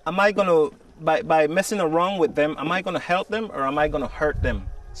 am I gonna by messing around with them, am I gonna help them or am I gonna hurt them?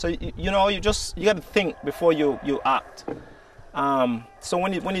 So you got to think before you act. So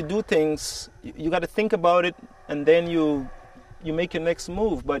when you do things, you got to think about it, and then you make your next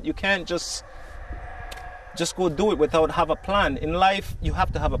move. But you can't just go do it without have a plan. In life, you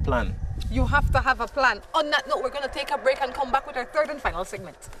have to have a plan. You have to have a plan. On that note, we're going to take a break and come back with our third and final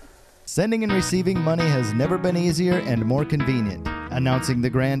segment. Sending and receiving money has never been easier and more convenient. Announcing the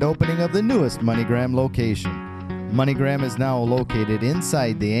grand opening of the newest MoneyGram location. MoneyGram is now located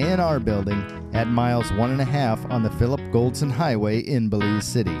inside the A&R building at miles 1.5 on the Philip Goldson Highway in Belize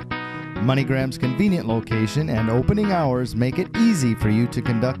City. MoneyGram's convenient location and opening hours make it easy for you to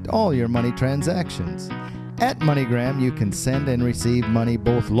conduct all your money transactions. At MoneyGram, you can send and receive money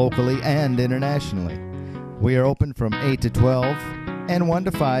both locally and internationally. We are open from 8 to 12 and 1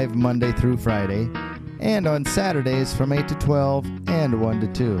 to 5 Monday through Friday, and on Saturdays from 8 to 12 and 1 to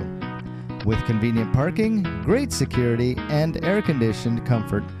 2. With convenient parking, great security, and air-conditioned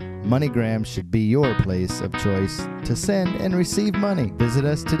comfort, MoneyGram should be your place of choice to send and receive money. Visit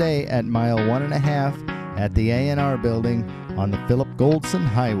us today at mile 1.5 at the A&R building on the Philip Goldson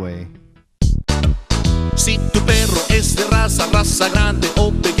Highway. Si tu perro es de raza grande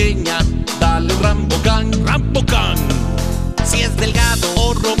o pequeña, dale un Rambo-Can, Rambo-Can. Si es delgado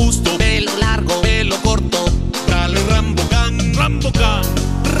o robusto, pelo largo, pelo corto, dale un Rambo-Can, Rambo-Can.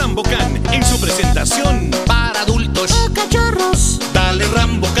 Rambo-Can en su presentación para adultos o cachorros. Dale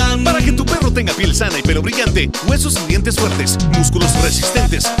Rambo-Can para que tu perro tenga piel sana y pelo brillante, huesos y dientes fuertes, músculos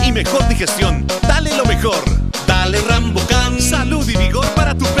resistentes y mejor digestión. Dale lo mejor. Dale Rambo-Can. Salud y vigor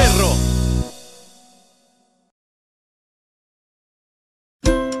para tu perro.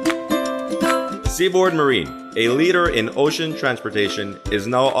 Seaboard Marine, a leader in ocean transportation, is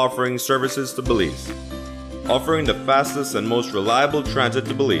now offering services to Belize. Offering the fastest and most reliable transit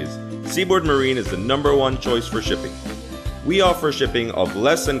to Belize, Seaboard Marine is the #1 choice for shipping. We offer shipping of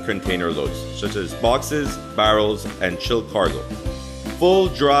less than container loads, such as boxes, barrels, and chilled cargo, full,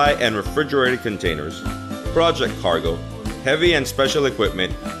 dry, and refrigerated containers, project cargo, heavy and special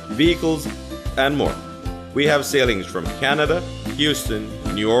equipment, vehicles, and more. We have sailings from Canada, Houston,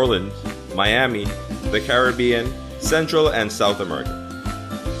 New Orleans, Miami, the Caribbean, Central and South America.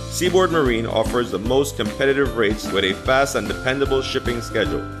 Seaboard Marine offers the most competitive rates with a fast and dependable shipping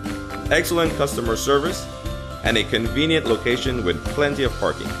schedule, excellent customer service, and a convenient location with plenty of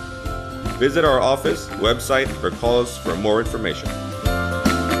parking. Visit our office, website, or call us for more information.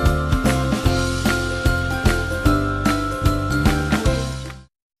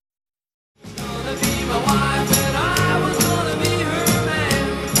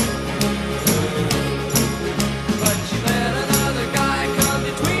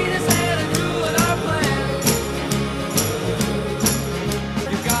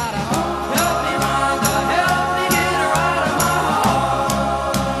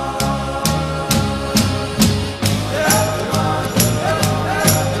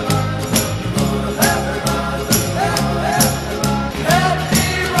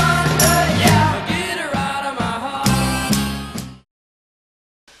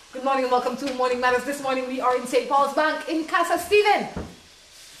 Welcome to Morning Matters. This morning we are in St. Paul's Bank in Casa Steven.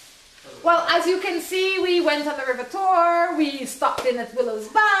 Well, as you can see, we went on the river tour, we stopped in at Willow's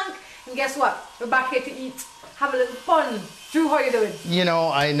Bank, and guess what? We're back here to eat, have a little fun. Drew, how are you doing? You know,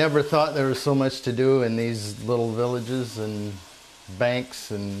 I never thought there was so much to do in these little villages and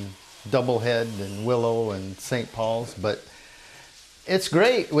banks and Doublehead and Willow and St. Paul's, but It's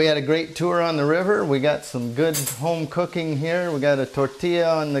great. We had a great tour on the river. We got some good home cooking here. We got a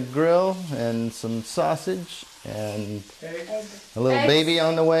tortilla on the grill and some sausage and a little baby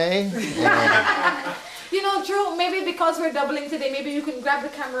on the way. You know, Drew, maybe because we're doubling today, maybe you can grab the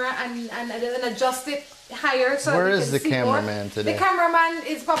camera and adjust it higher so Where that we is can the see cameraman more. today? The cameraman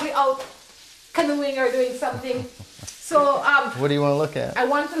is probably out canoeing or doing something. So What do you want to look at? I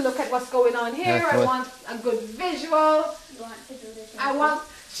want to look at what's going on here. That's I what- want a good visual. You want to do this?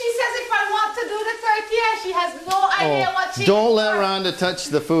 She says if I want to do the tortilla, she has no idea what she Don't let Rhonda touch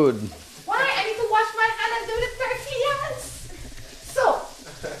the food. Why? I need to wash my hand and do the tortillas. So,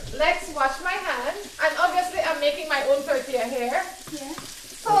 let's wash my hands. And obviously, I'm making my own tortilla here. Yeah.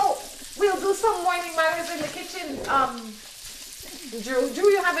 So, we'll do some morning matters in the kitchen. Drew,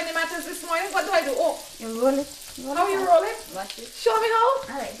 you have any matters this morning? What do I do? Oh, You roll it. how you roll it? Wash it. Show me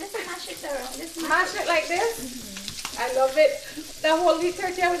how. Alright, just mash it around. Just Mash it like this. I love it. The whole wheat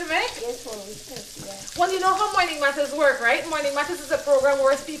tortilla with the milk. Yes, hold it. Yeah. Well, you know how Morning Matters work, right? Morning Matters is a program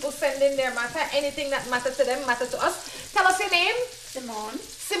where people send in their matter. Anything that matters to them matters to us. Tell us your name. Simone.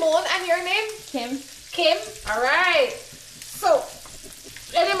 Simone, and your name? Kim. Kim. All right. So,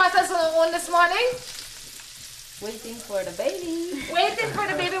 any matters on this morning? Waiting for the baby. Waiting for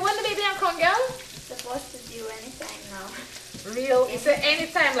the baby. When the baby come, girl? Supposed to do anytime now. Real. It's at any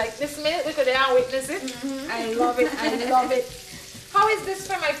time. Like this minute, we could witness it. I love it. I love it. How is this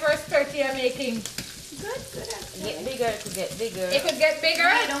for my first tortilla making? Good. Get bigger to get bigger. It could get bigger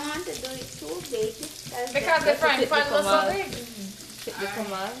I don't want to do it too big. because the frying pan was so big. Hit the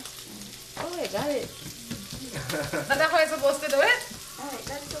command. Oh, I got it. But that's how you're supposed to do it? Alright,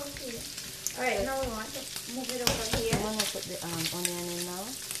 that's okay. Alright, now we want to move it over here. I want to put the onion in now.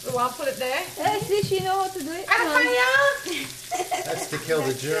 We want to put it there. Hey, see, she know how to do it. And fire! That's to kill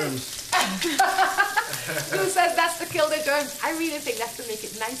the germs. Who says that's to kill the germs? I really think that's to make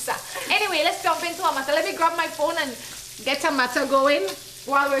it nicer. Anyway, let's jump into a matter. Let me grab my phone and get a matter going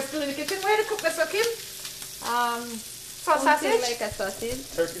while we're still in the kitchen. Where to cook this, Kim? Sausage? Like a sausage.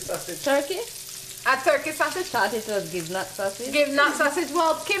 Turkey sausage. Turkey. A turkey sausage? Thought it was give nut sausage. Give nut sausage.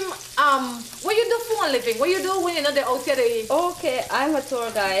 Well, Kim, what you do for a living? What you do when you're not out here? Okay, I'm a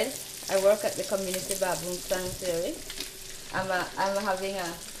tour guide. I work at the community baboon sanctuary. I'm having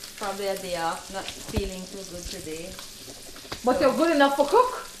probably a day off, not feeling too good today. But you're good enough for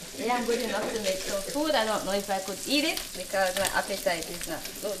cook? Yeah, I'm good enough to make some food. I don't know if I could eat it because my appetite is not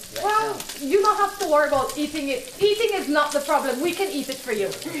good right Well, now. you don't have to worry about eating it. Eating is not the problem. We can eat it for you.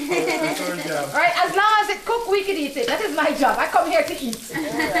 Right? As long as it cooked, we can eat it. That is my job. I come here to eat.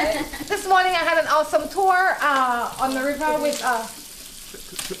 Alright. This morning I had an awesome tour on the river with oh,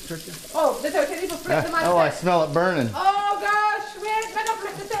 the turkey. People flip the Oh, I smell it burning. Oh gosh, wait, let me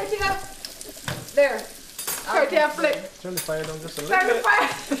flip the tortilla. There. Tortilla flip. Turn the fire down just a little Turn the bit. fire.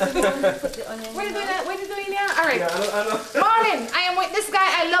 Put the onion What are you in doing now. now? What are you doing now? Alright. Yeah, I know. Morning, I am with this guy.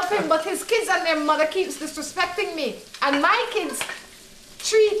 I love him, but his kids and their mother keeps disrespecting me. And my kids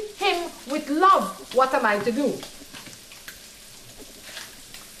treat him with love. What am I to do?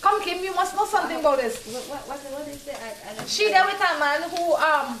 Come, Kim, you must know something about this. What is it? I don't She there with a man who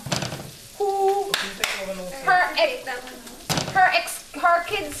her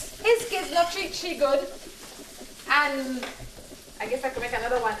kids, his kids not treat she good. And I guess I could make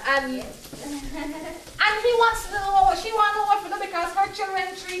another one. And he wants to know, she wants to know what to do because her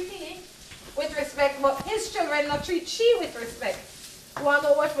children treat him with respect, but his children not treat she with respect. You want to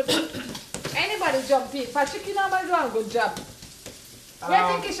know what to do? Anybody jump in. Patrick, you know I'm doing a good job. What do you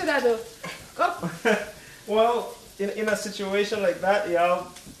think you should have do? Go. Well, in a situation like that, yeah,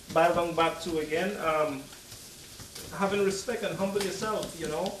 I'll bow down back to again, having respect and humble yourself, you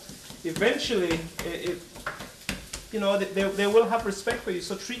know. Eventually, you know, they will have respect for you,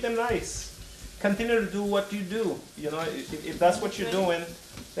 so treat them nice. Continue to do what you do, you know. If that's what you're doing,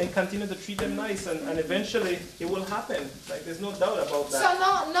 then continue to treat them nice, and eventually it will happen. Like, there's no doubt about that. So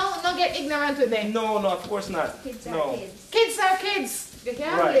no get ignorant with them. No, of course not. Kids are no. kids. Kids are kids. You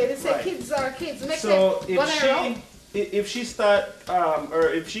can't Right, believe they say right. kids are kids. Make So sense. Go around. if she start or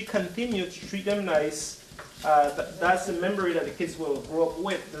if she continues to treat them nice, that's the memory that the kids will grow up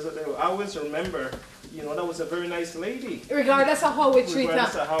with. That's what they will always remember. You know, that was a very nice lady. Regardless of how we treat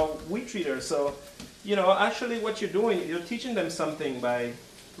Regardless them. of how we treat her. So, you know, actually what you're doing, you're teaching them something by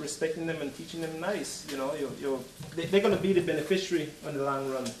respecting them and teaching them nice. You know, they're going to be the beneficiary in the long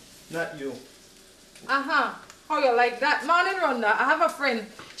run, not you. Uh-huh. How you like that? Morning, Rhonda. I have a friend.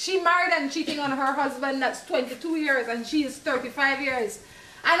 She married and cheating on her husband that's 22 years and she is 35 years.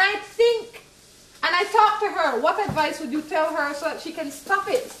 And I think, and I talked to her, what advice would you tell her so that she can stop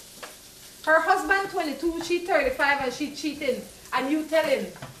it? Her husband 22, she 35 and she cheating. and you tell him.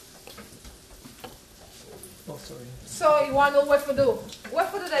 Oh, sorry. So you want to know what to do?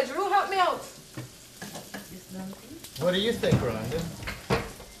 What to do that? Drew, help me out. What do you think, Rhonda?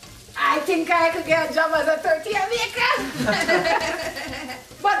 I think I could get a job as a tortilla maker.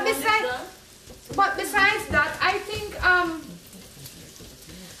 but besides that, I think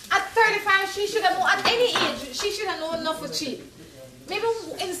at 35 she should have known, at any age, she should have known enough to cheat. Maybe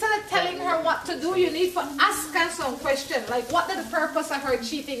instead of telling her what to do, you need to ask her some questions. Like, what is the purpose of her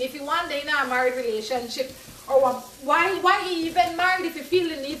cheating? If you want to in a married relationship, or what, why you even married if you feel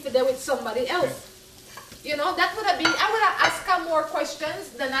the need to deal with somebody else? You know, that would have been, I would have asked her more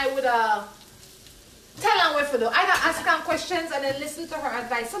questions than I would tell her what to do. I'd have asked her questions and then listen to her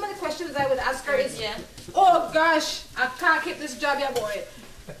advice. Some of the questions I would ask her is, oh gosh, I can't keep this job, yeah boy.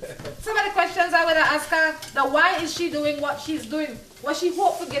 Some of the questions I would have asked her, the why is she doing what she's doing? What she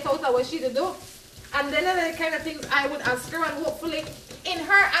hope to get out of what she to do? And then the kind of things I would ask her, and hopefully in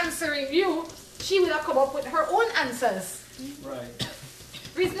her answering you, she would have come up with her own answers. Right.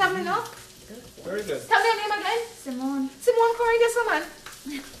 Reasonable enough? Very good. Tell me your name again. Simone. Simone Corrigan.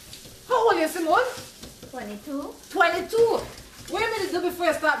 How old are you, Simone? 22. 22. What a minute do before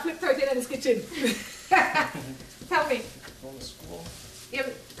you start flip 13 in this kitchen? Tell me. Going to school. You,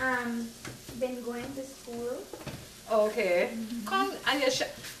 Been going to school. okay. Come and you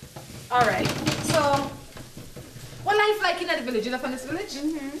alright. So, what life like in the village? You live in this village?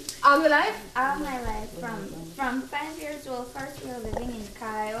 All your life? All my life, from 5 years old. First we were living in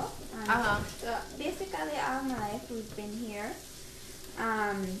Cairo. So basically all my life we've been here.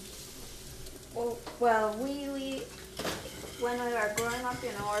 Well, we when we were growing up,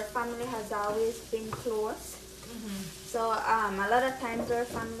 you know, our family has always been close. So a lot of times our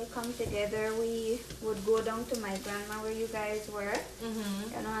family come together. We would go down to my grandma where you guys were,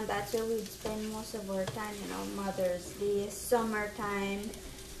 you know, and that's where we'd spend most of our time. You know, Mother's Day, summertime,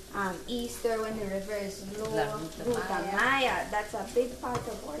 Easter when the river is low, Ruta Maya. That's a big part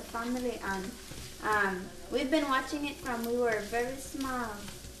of our family, and we've been watching it from we were very small.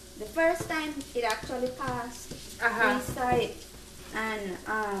 The first time it actually passed, we saw it. And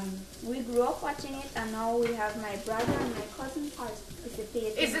we grew up watching it, and now we have my brother and my cousin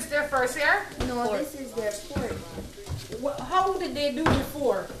participating. Is this their first year? No, this is their fourth. How did they do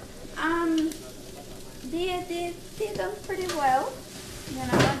before? They done pretty well. You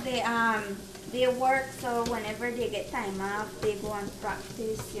know, they work, so whenever they get time off, they go and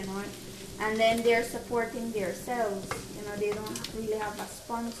practice. You know, and then they're supporting themselves. You know, they don't really have a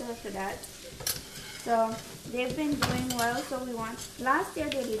sponsor for that. So they've been doing well. So we want. Last year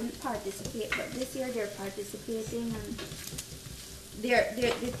they didn't participate, but this year they're participating, and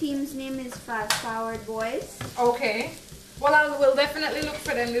the team's name is Fast Forward Boys. Okay. Well, we'll definitely look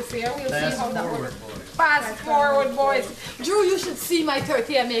for them this year. We'll see how that works. Fast Fast Forward Boys. Drew, you should see my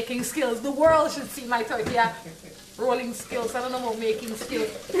tortilla making skills. The world should see my tortilla rolling skills. I don't know about making skills.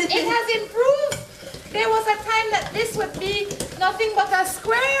 It has improved. There was a time that this would be nothing but a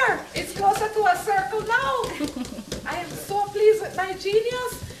square. It's closer to a circle now. I am so pleased with my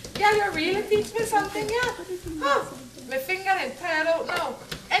genius. Yeah, you really teach me something, yeah. Huh. My finger is tired out now.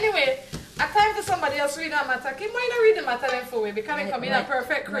 Anyway, a time for somebody else read a matter. Can why not read the matter then for me? Because I come in a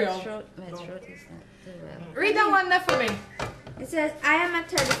perfect Creole. My throat is not too well. Read that one there for me. It says, I am a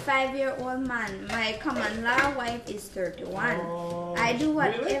 35-year-old man. My common law wife is 31. I do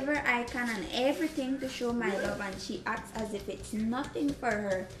whatever I can and everything to show my love, and she acts as if it's nothing for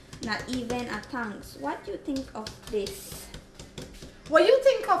her, not even a thanks. What do you think of this? What do you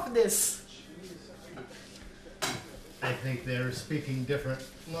think of this? I think they're speaking different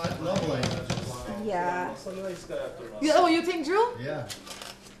love languages. Yeah. You think, Drew? Yeah.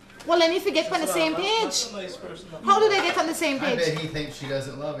 Well, then if you get on the same page. How do they get on the same I page? bet he thinks she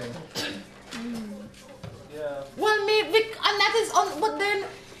doesn't love him. Yeah. Well, maybe, and that is on. But then,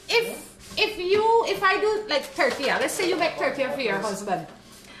 if I do like tortilla, let's say you make tortilla for your husband,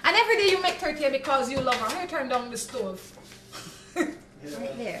 and every day you make tortilla because you love her, you turn down the stove, Right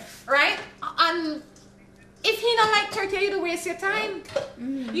there. right? And if he don't like tortilla, you don't waste your time.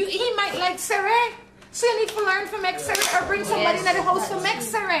 He might like sere. So you need to learn to make sere or bring somebody in the house to make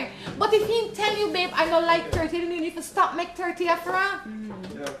sere. But if he tell you, babe, I don't like tortilla, then you need to stop make tortilla for her.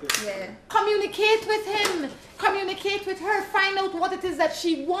 Yeah. Communicate with him. Communicate with her. Find out what it is that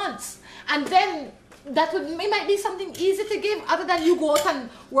she wants. And then it might be something easy to give other than you go out and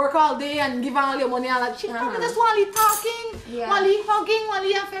work all day and give her all your money. All that. She probably just want you talking, want you hugging, want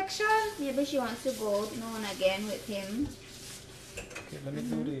you affection. Maybe she wants to go out now and again with him. Okay, let me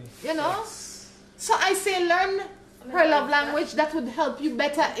do the. You know? So I say learn her love language. That would help you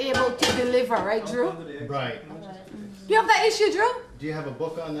better able to deliver, right, Drew? Right. You have that issue, Drew? Do you have a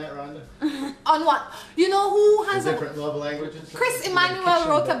book on that, Rhonda? On what? You know who has The different love languages? Chris Emmanuel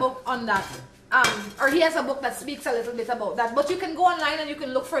wrote a book on that. Or he has a book that speaks a little bit about that. But you can go online and you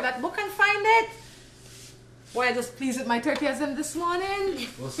can look for that book and find it. Boy, I just pleased with my turkey as him this morning.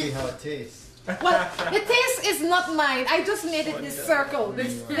 We'll see how it tastes. Well, the taste is not mine. I just made it this circle,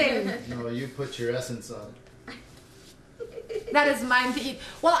 this thing. No, you put your essence on it. That is mine to eat.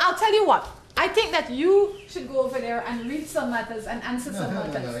 Well, I'll tell you what. I think that you should go over there and read some matters and answer some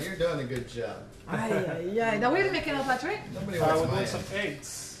matters. No, you're doing a good job. Now, what are you making up, Patrick? Nobody wants We're my doing some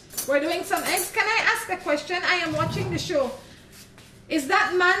eggs. We're doing some eggs. Can I ask a question? I am watching the show. Is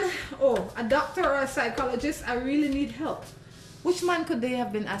that man, a doctor or a psychologist? I really need help. Which man could they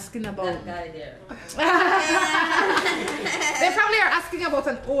have been asking about? That guy there. They probably are asking about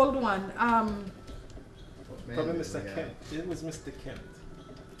an old one. Probably Mr. Kent. It was Mr. Kent.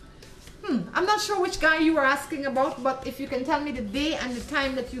 I'm not sure which guy you were asking about, but if you can tell me the day and the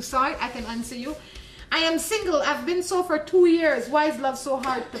time that you saw it, I can answer you. I am single. I've been so for 2 years. Why is love so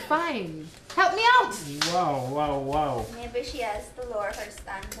hard to find? Help me out. Wow. Maybe she has to lower her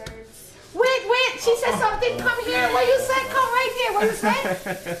standards. Wait. She said something. Come here. What you say? Come right here. What you say?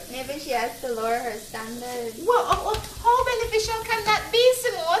 Maybe she has to lower her standards. Well, how beneficial can that be,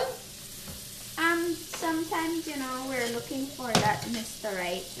 Simone? Sometimes, we're looking for that Mr.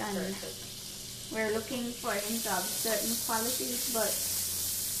 Right, and we're looking for him to have certain qualities, but,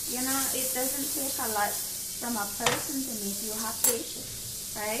 it doesn't take a lot from a person to make you happy,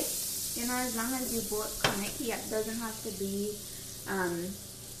 right? As long as you both connect, it doesn't have to be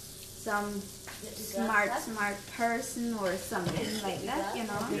some smart person or something like that,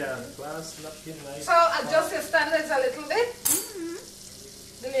 Yeah, glass, napkin, nice. So adjust your standards a little bit.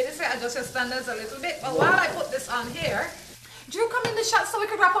 The lady said adjust your standards a little bit. Well, while I put this on here, Drew, come in the shot so we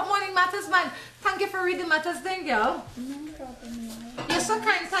could wrap up Morning Matters, man. Thank you for reading Matters thing, girl. No problem. You're so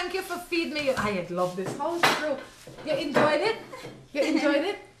kind. Thank you for feeding me. I love this house, Drew. You enjoyed it?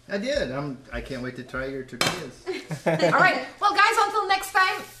 I did. I can't wait to try your tortillas. All right. Well, guys, until next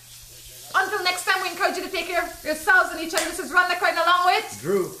time, we encourage you to take care of yourselves and each other. This is Rhonda Crichton along with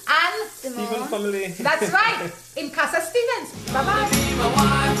Drew and Stephen family. That's right, in Casa Stevens.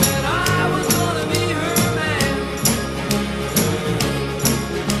 Bye-bye.